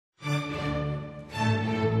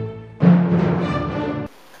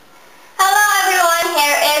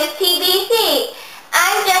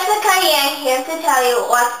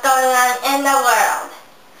what's going on in the world.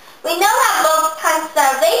 We know that both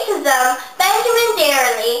conservatism, Benjamin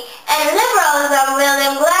Disraeli, and liberalism,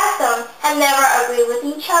 William Gladstone, have never agreed with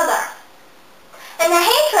each other. And the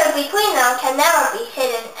hatred between them can never be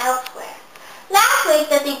hidden elsewhere. Last week,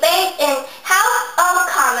 the debate in House of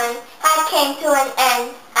Commons had came to an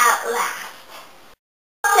end at last.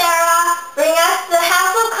 Sarah, bring us to the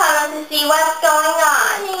House of Commons to see what's going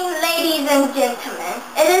on. Ladies and gentlemen,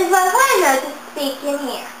 it is my pleasure to speak in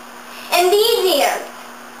here. In these years,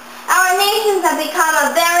 our nations have become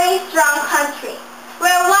a very strong country,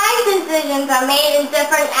 where wise decisions are made in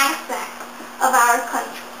different aspects of our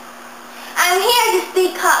country. I'm here to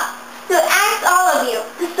speak up, to ask all of you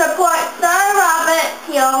to support Sir Robert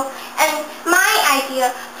Peel and my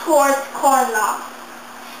idea towards corn law.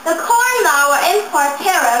 The corn law will import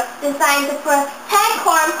tariffs designed to protect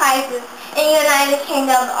corn prices in the United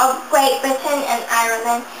Kingdom of Great Britain and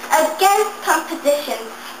Ireland against competition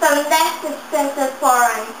from less expensive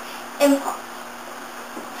foreign imports.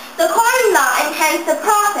 The corn law enhanced the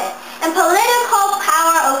profit and political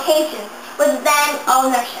power occasions with land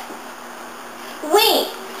ownership. We,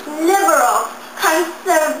 liberals,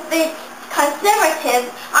 conservatives,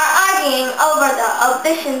 are arguing over the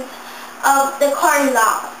ambitions of the corn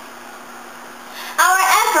law. Our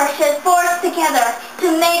efforts should force together to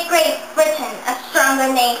make Great Britain a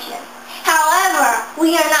stronger nation. However,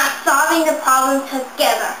 we are not solving the problem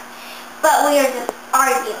together, but we are just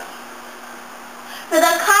arguing. For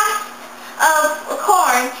the cost of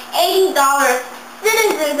corn, $80,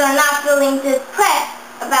 citizens are not feeling depressed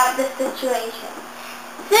about the situation.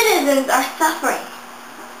 Citizens are suffering.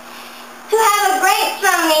 To have a great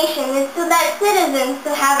strong nation is to let citizens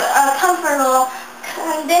to have a comfortable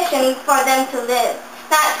condition for them to live,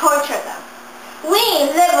 not torture them. We,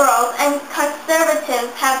 liberals and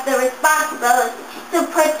conservatives, have the responsibility to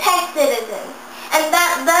protect citizens and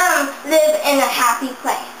let them live in a happy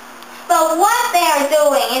place. But what they are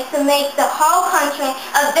doing is to make the whole country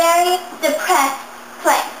a very depressed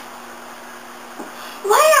place.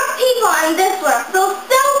 Why are people in this world so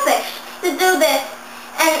selfish to do this,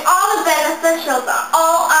 and all the beneficials are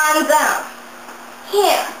all on them?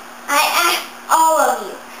 Here, I ask all of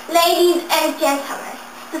you, ladies and gentlemen,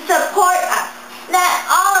 to support us. Let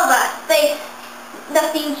all of us face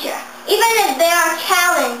the future. Even if there are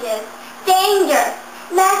challenges, dangers,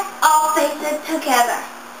 let's all face it together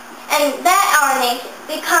and let our nation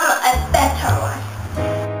become a better